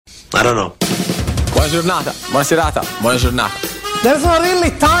I don't know. Buona giornata, buona serata, buona giornata. There's not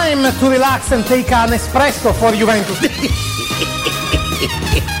really time to relax and take an espresso for Juventus.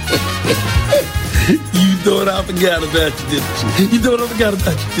 You thought I forgot about you, didn't you? You thought I forgot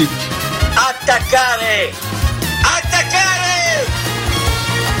about you, didn't you? Attaccare!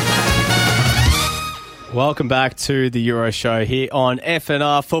 Attaccare! Welcome back to the Euro Show here on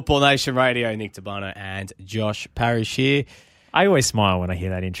FNR Football Nation Radio. Nick Tabano and Josh Parrish here. I always smile when I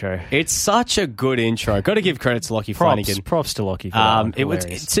hear that intro. It's such a good intro. Got to give credit to Lockie Flanagan. Props to Lockie for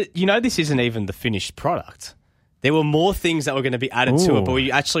that. This isn't even the finished product. There were more things that were going to be added to it, but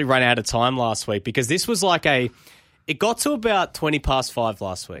we actually ran out of time last week because this was it got to about 20 past 5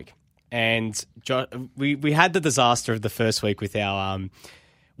 last week. And we had the disaster of the first week with our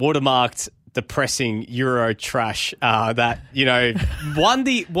watermarked, depressing Euro trash that,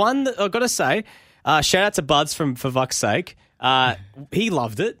 won I've got to say, shout out to Buds for fuck's sake. He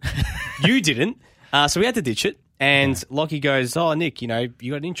loved it. You didn't. So we had to ditch it. And Lockie goes, "Oh, Nick, you got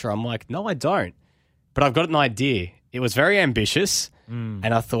an intro." I'm like, "No, I don't. But I've got an idea." It was very ambitious. And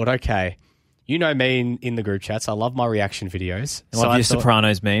I thought, okay, you know me in the group chats. I love my reaction videos. I love your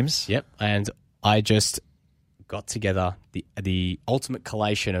Sopranos memes. Yep. And I just got together the ultimate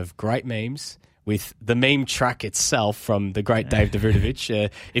collation of great memes with the meme track itself from the great Dave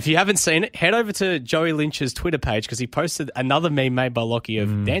Davutovic. If you haven't seen it, head over to Joey Lynch's Twitter page because he posted another meme made by Lockie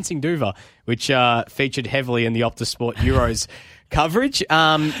of Dancing Duva, which featured heavily in the Optus Sport Euros coverage.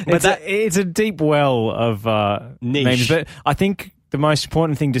 It's a deep well of memes. But I think the most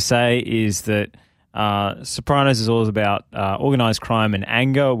important thing to say is that Sopranos is all about organised crime and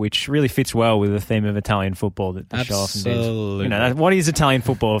anger, which really fits well with the theme of Italian football that the show often did. What is Italian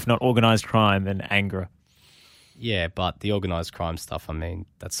football if not organised crime and anger? Yeah, but the organised crime stuff,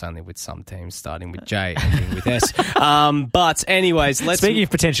 that's only with some teams starting with J, ending with S. But anyways, speaking of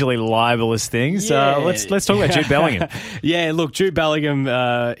potentially libelous things, let's talk about Jude Bellingham. Yeah, look, Jude Bellingham,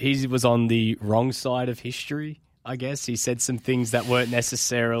 he was on the wrong side of history. I guess he said some things that weren't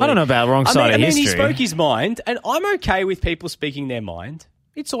necessarily... I don't know about wrong side of history. He spoke his mind, and I'm okay with people speaking their mind.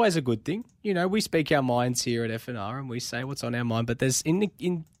 It's always a good thing. We speak our minds here at FNR, and we say what's on our mind, but there's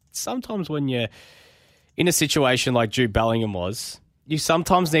sometimes when you're in a situation like Jude Bellingham was, you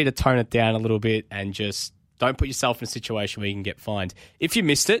sometimes need to tone it down a little bit and just don't put yourself in a situation where you can get fined. If you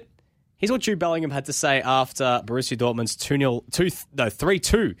missed it, here's what Jude Bellingham had to say after Borussia Dortmund's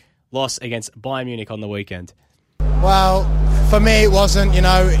 3-2 loss against Bayern Munich on the weekend. Well, for me it wasn't,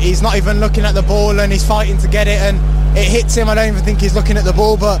 he's not even looking at the ball and he's fighting to get it and it hits him. I don't even think he's looking at the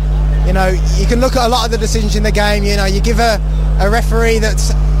ball, but, you can look at a lot of the decisions in the game. You give a referee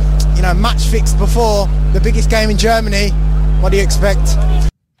that's, match fixed before the biggest game in Germany. What do you expect?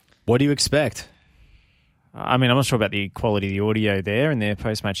 What do you expect? I'm not sure about the quality of the audio there in their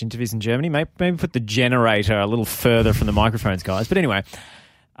post-match interviews in Germany. Maybe put the generator a little further from the microphones, guys. But anyway,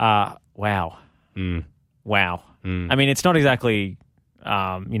 wow. Wow. It's not exactly,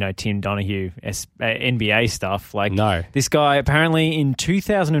 Tim Donahue, NBA stuff. No. This guy apparently in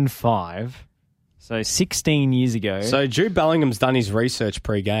 2005, so 16 years ago. So Jude Bellingham's done his research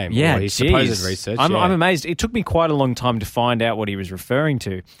pre-game. Yeah, his supposed research. I'm amazed. It took me quite a long time to find out what he was referring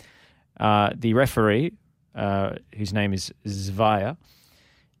to. The referee, whose name is Zvaya,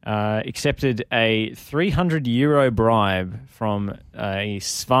 accepted a €300 bribe from a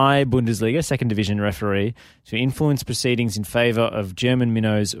Zwei Bundesliga, second division referee to influence proceedings in favour of German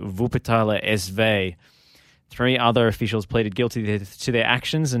minnows Wuppertaler SV. 3 other officials pleaded guilty to their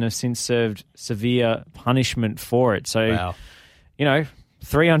actions and have since served severe punishment for it. So, wow.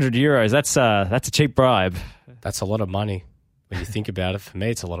 €300, that's a cheap bribe. That's a lot of money. When you think about it, for me,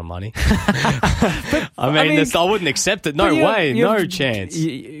 it's a lot of money. I wouldn't accept it. No way, no chance.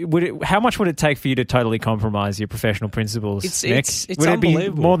 How much would it take for you to totally compromise your professional principles, Nick? It's would it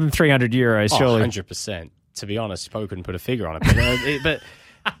unbelievable. Be more than €300, surely? 100%. To be honest, you probably couldn't put a figure on it. But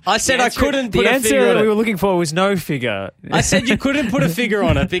I said I couldn't put a figure on it. The answer we were looking for was no figure. I said you couldn't put a figure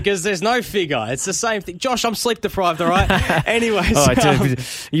on it because there's no figure. It's the same thing. Josh, I'm sleep deprived, all right?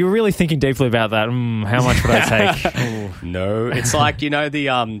 Anyways. You were really thinking deeply about that. How much would I take? No. It's like,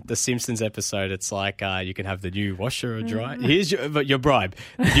 the Simpsons episode. It's like you can have the new washer or dryer. Here's your bribe.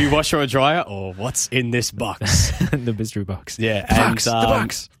 The new washer or dryer or what's in this box? The mystery box. Yeah. The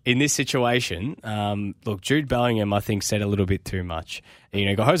box. In this situation, look, Jude Bellingham, I think, said a little bit too much.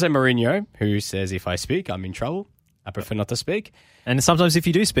 You got Jose Mourinho, who says, if I speak, I'm in trouble. I prefer not to speak. And sometimes if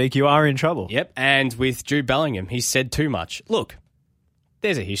you do speak, you are in trouble. Yep. And with Jude Bellingham, he said too much. Look,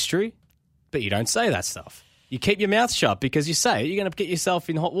 there's a history, but you don't say that stuff. You keep your mouth shut because you say it, you're going to get yourself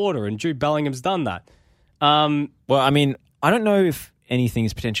in hot water, and Jude Bellingham's done that. I don't know if anything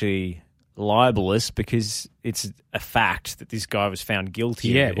is potentially libelous because it's a fact that this guy was found guilty.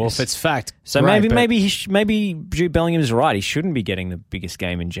 Yeah, well, if it's fact, so great, maybe Jude Bellingham's right. He shouldn't be getting the biggest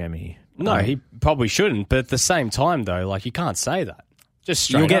game in Germany. No, he probably shouldn't. But at the same time, though, like you can't say that. Just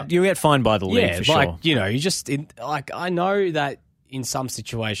straight up. You'll get fined by the league for like, sure. You know, I know that in some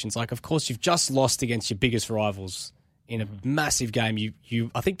situations, like of course you've just lost against your biggest rivals in a massive game.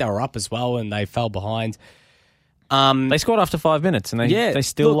 I think they were up as well and they fell behind. They scored after 5 minutes and they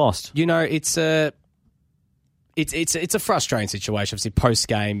still lost. You know, it's a frustrating situation. Obviously, post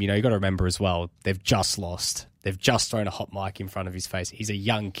game, you know, you got to remember as well they've just lost. They've just thrown a hot mic in front of his face. He's a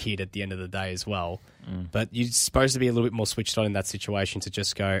young kid at the end of the day as well. But you're supposed to be a little bit more switched on in that situation to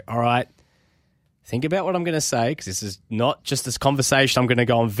just go, all right, think about what I'm going to say, because this is not just this conversation I'm going to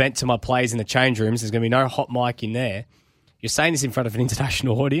go and vent to my players in the change rooms. There's going to be no hot mic in there. You're saying this in front of an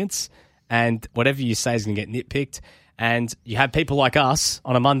international audience, and whatever you say is going to get nitpicked. And you have people like us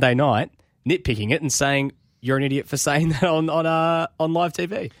on a Monday night nitpicking it and saying you're an idiot for saying that on live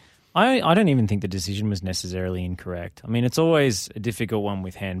TV. I don't even think the decision was necessarily incorrect. I mean, it's always a difficult one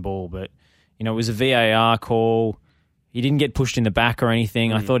with handball, but you know, it was a VAR call. He didn't get pushed in the back or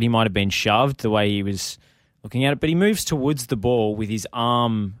anything. I thought he might have been shoved the way he was looking at it, but he moves towards the ball with his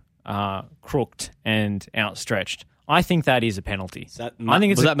arm crooked and outstretched. I think that is a penalty. Was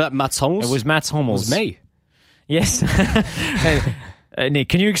that Mats Hummels? It was Mats Hummels. It was me. Yes. Nick,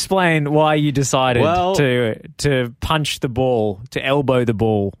 can you explain why you decided to punch the ball, to elbow the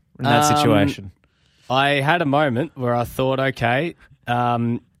ball in that situation? I had a moment where I thought, okay,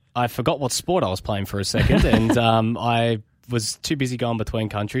 I forgot what sport I was playing for a second, and I was too busy going between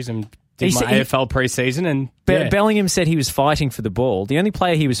countries and did my AFL preseason. And Bellingham said he was fighting for the ball. The only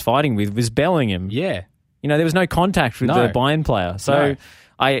player he was fighting with was Bellingham. Yeah. You know, there was no contact with the Bayern player. So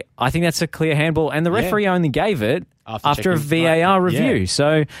I think that's a clear handball. And the referee only gave it after a VAR review. Yeah.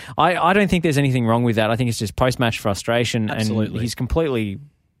 So I don't think there's anything wrong with that. I think it's just post-match frustration. Absolutely. And he's completely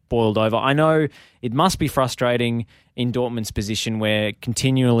boiled over. I know it must be frustrating in Dortmund's position where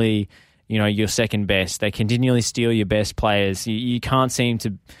continually, you know, you're second best. They continually steal your best players. You can't seem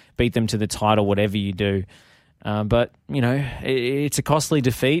to beat them to the title, whatever you do. But, you know, it's a costly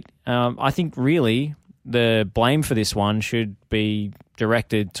defeat. I think really the blame for this one should be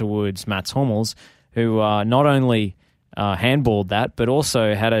directed towards Mats Hummels, who not only handballed that, but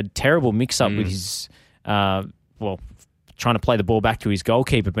also had a terrible mix-up with his, trying to play the ball back to his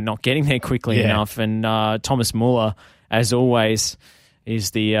goalkeeper, but not getting there quickly enough. And Thomas Muller, as always,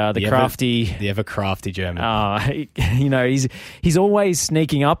 is the crafty, the ever crafty German. You know, he's always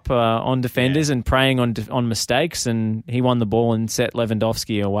sneaking up on defenders and preying on mistakes. And he won the ball and set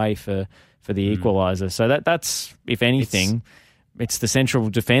Lewandowski away for the equaliser. So that's, if anything, it's the central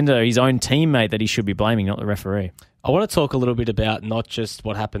defender, his own teammate, that he should be blaming, not the referee. I want to talk a little bit about not just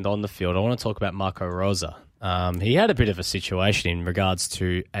what happened on the field. I want to talk about Marco Rosa. He had a bit of a situation in regards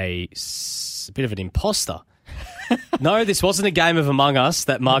to a bit of an imposter. No, this wasn't a game of Among Us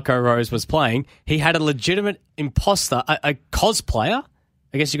that Marco Rose was playing. He had a legitimate imposter, a cosplayer,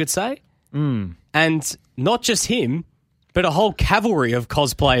 I guess you could say. And not just him, but a whole cavalry of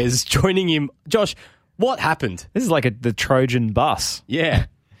cosplayers joining him. Josh, what happened? This is like the Trojan bus. Yeah.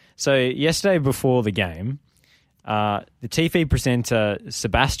 So yesterday before the game, the TV presenter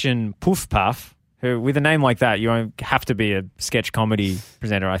Sebastian Puffpaff, who with a name like that, you won't have to be a sketch comedy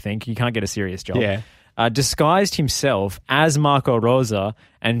presenter, I think. You can't get a serious job. Yeah. Disguised himself as Marco Rosa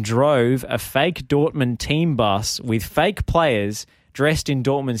and drove a fake Dortmund team bus with fake players dressed in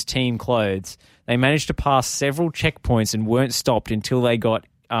Dortmund's team clothes. They managed to pass several checkpoints and weren't stopped until they got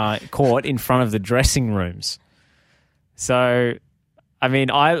caught in front of the dressing rooms. So, I mean,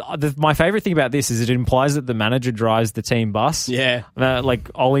 my favourite thing about this is it implies that the manager drives the team bus. Yeah. Like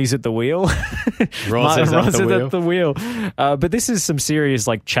Ollie's at the wheel. Ross is at the wheel. But this is some serious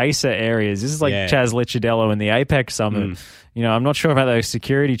like chaser areas. This is like Chaz Licciardello in the Apex Summit. You know, I'm not sure about those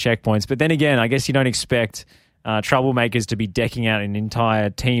security checkpoints. But then again, I guess you don't expect troublemakers to be decking out an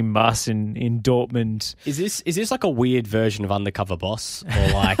entire team bus in Dortmund. Is this like a weird version of Undercover Boss? Or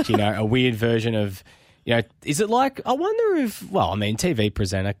like, you know, a weird version of... You know, is it like, I wonder if, well, I mean, TV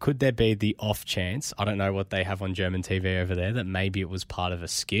presenter, could there be the off chance, I don't know what they have on German TV over there, that maybe it was part of a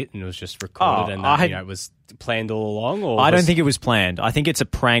skit and it was just recorded and that, it was planned all along? Or I don't think it was planned. I think it's a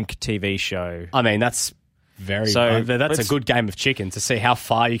prank TV show. I mean, that's that's a good game of chicken to see how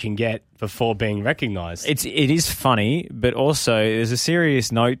far you can get before being recognised. It is funny, but also there's a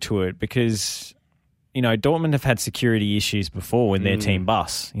serious note to it because... You know, Dortmund have had security issues before in their team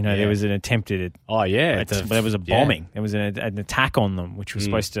bus. You know, there was an attempted... Oh, yeah. There was a bombing. There was an attack on them, which was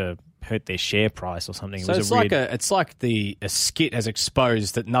supposed to hurt their share price or something. So it's like a skit has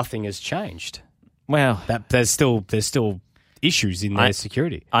exposed that nothing has changed. Well, that there's still issues in their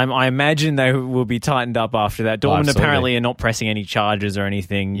security. I imagine they will be tightened up after that. Dortmund apparently are not pressing any charges or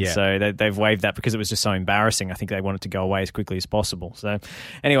anything, so they've waived that because it was just so embarrassing. I think they want it to go away as quickly as possible. So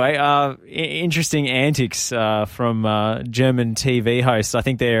anyway, interesting antics from German TV hosts. I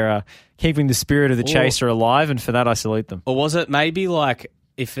think they're keeping the spirit of the chaser alive, and for that I salute them. Or was it maybe like,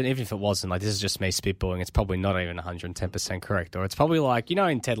 even if it wasn't, like, this is just me spitballing, it's probably not even 110% correct. Or it's probably like,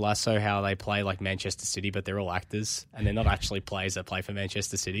 in Ted Lasso, how they play like Manchester City, but they're all actors and they're not actually players that play for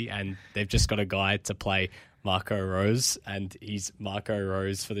Manchester City, and they've just got a guy to play Marco Rose, and he's Marco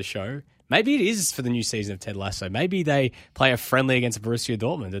Rose for the show. Maybe it is for the new season of Ted Lasso. Maybe they play a friendly against Borussia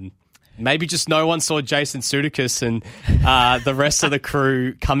Dortmund, and maybe just no one saw Jason Sudeikis and the rest of the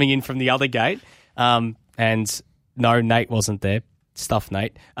crew coming in from the other gate. And no, Nate wasn't there. Stuff,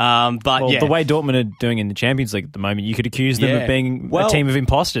 Nate. The way Dortmund are doing in the Champions League at the moment, you could accuse them of being a team of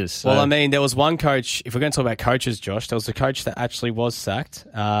imposters. So. Well, I mean, there was one coach, if we're going to talk about coaches, Josh, there was a coach that actually was sacked,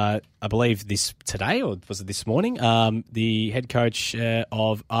 I believe today, or was it this morning? The head coach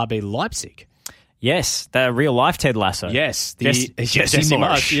of RB Leipzig. Yes, the real-life Ted Lasso. Yes. Jesse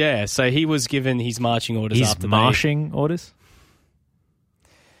Marsch. Yeah, so he was given his marching orders after marching orders?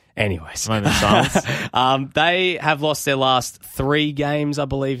 Anyways, moment of silence. They have lost their last 3 games, I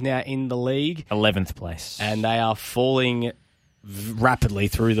believe, now in the league. 11th place. And they are falling rapidly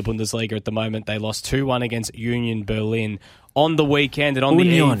through the Bundesliga at the moment. They lost 2-1 against Union Berlin on the weekend. And on the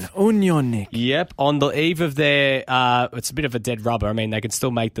eve, Nick. Yep, on the eve of their, it's a bit of a dead rubber. I mean, they can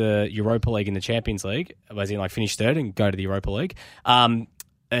still make the Europa League and the Champions League, as in like finish third and go to the Europa League.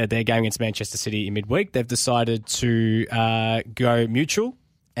 Their game against Manchester City in midweek, they've decided to go mutual.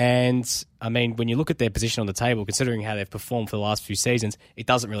 And, I mean, when you look at their position on the table, considering how they've performed for the last few seasons, it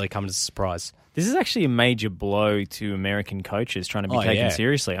doesn't really come as a surprise. This is actually a major blow to American coaches trying to be taken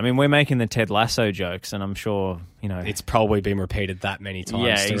seriously. I mean, we're making the Ted Lasso jokes, and I'm sure, it's probably been repeated that many times.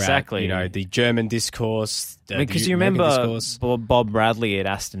 Yeah, throughout, exactly. The German discourse. Because you remember Bob Bradley at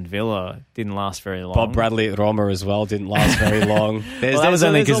Aston Villa didn't last very long. Bob Bradley at Roma as well didn't last very long. That was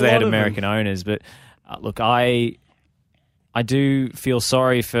only because they had American owners. But, look, I do feel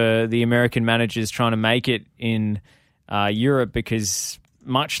sorry for the American managers trying to make it in Europe, because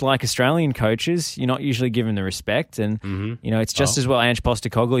much like Australian coaches, you're not usually given the respect. And, it's just as well Ange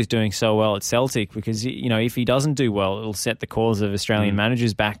Postecoglou is doing so well at Celtic, because, if he doesn't do well, it'll set the cause of Australian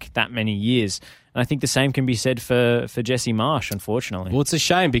managers back that many years. And I think the same can be said for Jesse Marsch, unfortunately. Well, it's a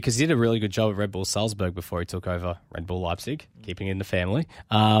shame because he did a really good job at Red Bull Salzburg before he took over Red Bull Leipzig, keeping it in the family,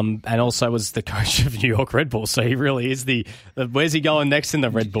 and also was the coach of New York Red Bull. So he really is where's he going next in the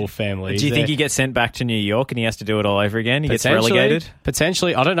Red Bull family? Do you think he gets sent back to New York and he has to do it all over again? He gets relegated?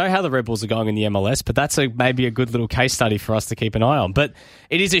 Potentially. I don't know how the Red Bulls are going in the MLS, but that's maybe a good little case study for us to keep an eye on. But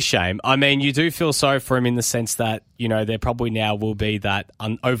it is a shame. I mean, you do feel sorry for him in the sense that, there probably now will be that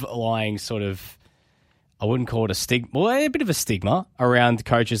overlying sort of, I wouldn't call it a stigma, well, a bit of a stigma around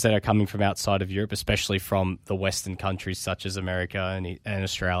coaches that are coming from outside of Europe, especially from the Western countries such as America and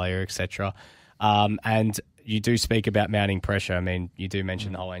Australia, etc. And you do speak about mounting pressure. I mean, you do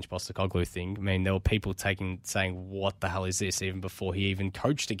mention the whole Ange Postecoglou thing. I mean, there were people saying, what the hell is this, even before he even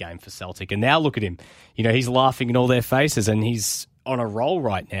coached a game for Celtic. And now look at him. He's laughing in all their faces and he's on a roll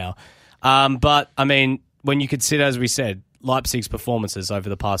right now. But, I mean, when you consider, as we said, Leipzig's performances over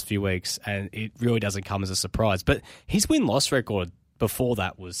the past few weeks, and it really doesn't come as a surprise. But his win-loss record before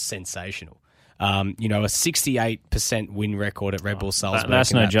that was sensational. A 68% win record at Red Bull Salzburg.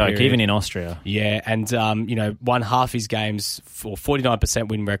 That's no joke, even in Austria. Yeah, and won half his games for 49%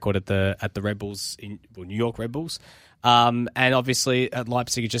 win record at the Red Bulls New York Red Bulls. And obviously at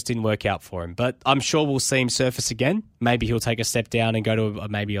Leipzig, it just didn't work out for him. But I'm sure we'll see him surface again. Maybe he'll take a step down and go to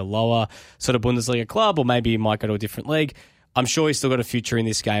maybe a lower sort of Bundesliga club, or maybe he might go to a different league. I'm sure he's still got a future in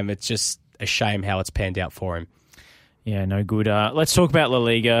this game. It's just a shame how it's panned out for him. Yeah, no good. Let's talk about La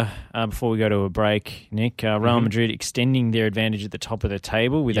Liga before we go to a break, Nick. Real Madrid extending their advantage at the top of the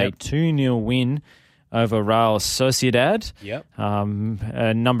table with a 2-0 win over Real Sociedad. Yep.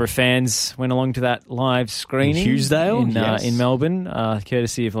 A number of fans went along to that live screening in Hughesdale in Melbourne,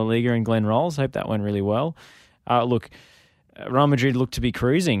 courtesy of La Liga and Glenn Rolls. Hope that went really well. Look, Real Madrid look to be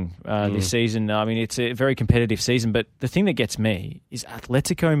cruising this season. I mean, it's a very competitive season, but the thing that gets me is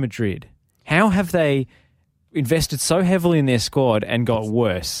Atletico Madrid. How have they invested so heavily in their squad and got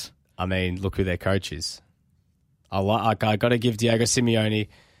worse? I mean, look who their coach is. I got to give Diego Simeone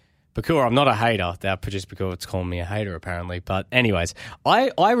Bakura, I'm not a hater. Our producer Bakura's calling me a hater, apparently. But anyways,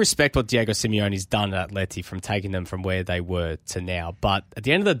 I respect what Diego Simeone's done at Atleti from taking them from where they were to now. But at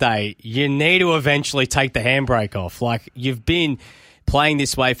the end of the day, you need to eventually take the handbrake off. Like, you've been playing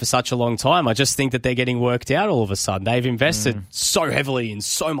this way for such a long time. I just think that they're getting worked out all of a sudden. They've invested so heavily in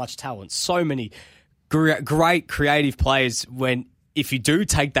so much talent, so many great creative players. When if you do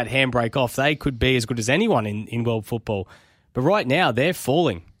take that handbrake off, they could be as good as anyone in world football. But right now, they're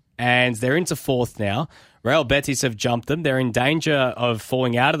falling. And they're into fourth now. Real Betis have jumped them. They're in danger of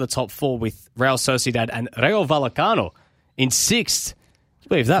falling out of the top four with Real Sociedad and Rayo Vallecano in sixth. Can you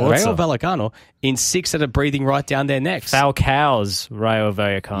believe that? Rayo Vallecano in sixth that are breathing right down their necks. Falcao's Rayo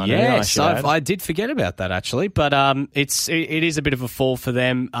Vallecano. Yes, I did forget about that, actually. But it is a bit of a fall for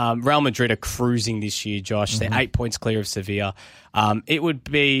them. Real Madrid are cruising this year, Josh. They're 8 points clear of Sevilla. It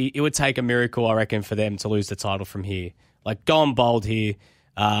would take a miracle, I reckon, for them to lose the title from here. Like, going bold here.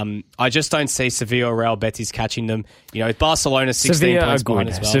 I just don't see Sevilla or Real Betis catching them. With Barcelona 16 points behind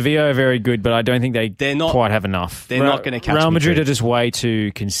as well. Sevilla are very good, but I don't think they're not quite have enough. They're not going to catch Real Madrid are just way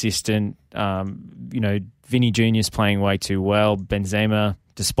too consistent. Vinny Jr.'s playing way too well. Benzema,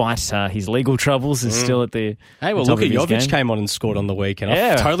 despite his legal troubles, is still at the Luka Jovic came on and scored on the weekend.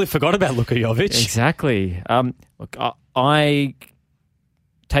 I totally forgot about Luka Jovic. Exactly. Look, I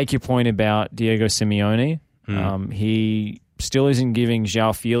take your point about Diego Simeone. He still isn't giving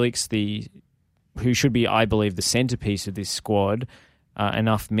João Felix, who should be, I believe, the centerpiece of this squad,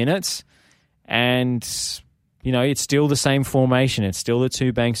 enough minutes. And, it's still the same formation. It's still the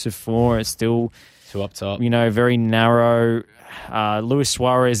two banks of four. It's still two up top. Very narrow. Luis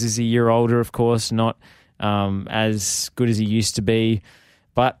Suarez is a year older, of course, not as good as he used to be.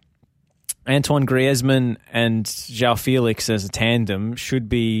 But Antoine Griezmann and João Felix as a tandem should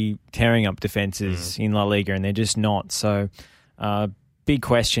be tearing up defences in La Liga, and they're just not. So, big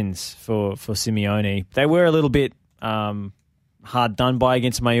questions for Simeone. They were a little bit hard done by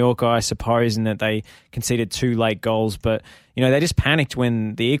against Mallorca, I suppose, in that they conceded 2 late goals. But, they just panicked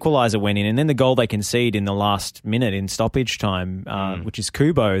when the equaliser went in, and then the goal they concede in the last minute in stoppage time, which is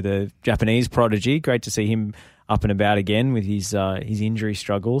Kubo, the Japanese prodigy. Great to see him up and about again with his injury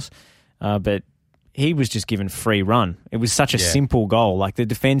struggles. But he was just given free run. It was such a simple goal. Like, the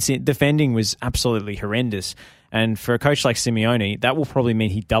defending was absolutely horrendous. And for a coach like Simeone, that will probably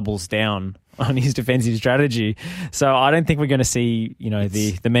mean he doubles down on his defensive strategy. So I don't think we're going to see,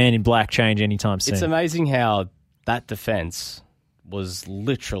 the man in black change anytime soon. It's amazing how that defense was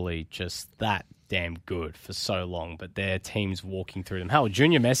literally just that damn good for so long, but their team's walking through them. Hell,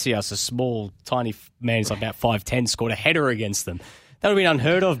 Junior Messias, a small, tiny man, he's like about 5'10", scored a header against them. That would have been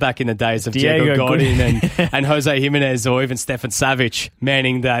unheard of back in the days of Diego Godin and Jose Jimenez, or even Stefan Savic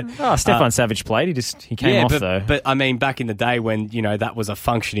manning that. Oh, Stefan Savic played. He came off, though. But, I mean, back in the day when, that was a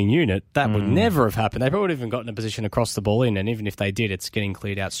functioning unit, that would never have happened. They probably would have even gotten a position across the ball in, and even if they did, it's getting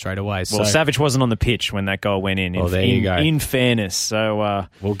cleared out straight away. Well, Savic wasn't on the pitch when that goal went in. Well, there you go. In fairness. So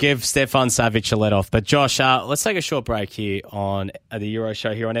we'll give Stefan Savic a let off. But, Josh, let's take a short break here on the Euro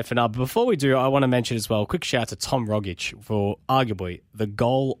Show here on FNR. But before we do, I want to mention as well, a quick shout out to Tom Rogic for arguably the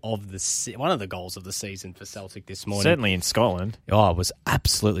goal of one of the goals of the season for Celtic this morning. Certainly in Scotland. Oh, it was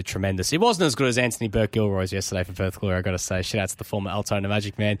absolutely tremendous. It wasn't as good as Anthony Burke-Gilroy's yesterday for Perth Glory, I got to say. Shout out to the former Altona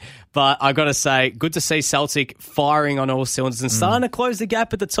Magic man. But I got to say, good to see Celtic firing on all cylinders and starting to close the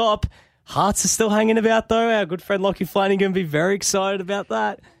gap at the top. Hearts are still hanging about, though. Our good friend Lockie Flanagan will be very excited about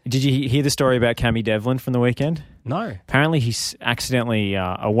that. Did you hear the story about Cammy Devlin from the weekend? No. Apparently he's accidentally,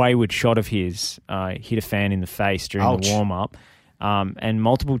 a wayward shot of his hit a fan in the face during the warm-up. And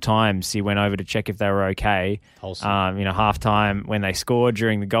multiple times he went over to check if they were okay. Halftime when they scored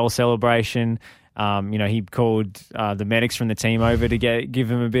during the goal celebration. He called the medics from the team over to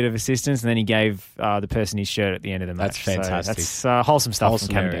give him a bit of assistance, and then he gave the person his shirt at the end of the match. That's fantastic. So that's wholesome stuff from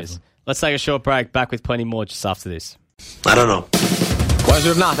Cammy Devlin. Let's take a short break. Back with plenty more just after this. I don't know. Buona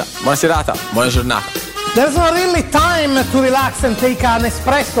giornata, buona serata, buona giornata. There's not really time to relax and take an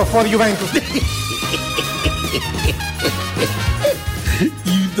espresso for Juventus.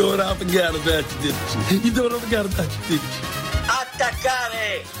 You thought I forgot about you, didn't you? You thought I forgot about you, didn't you?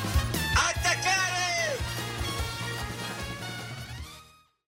 Attaccare!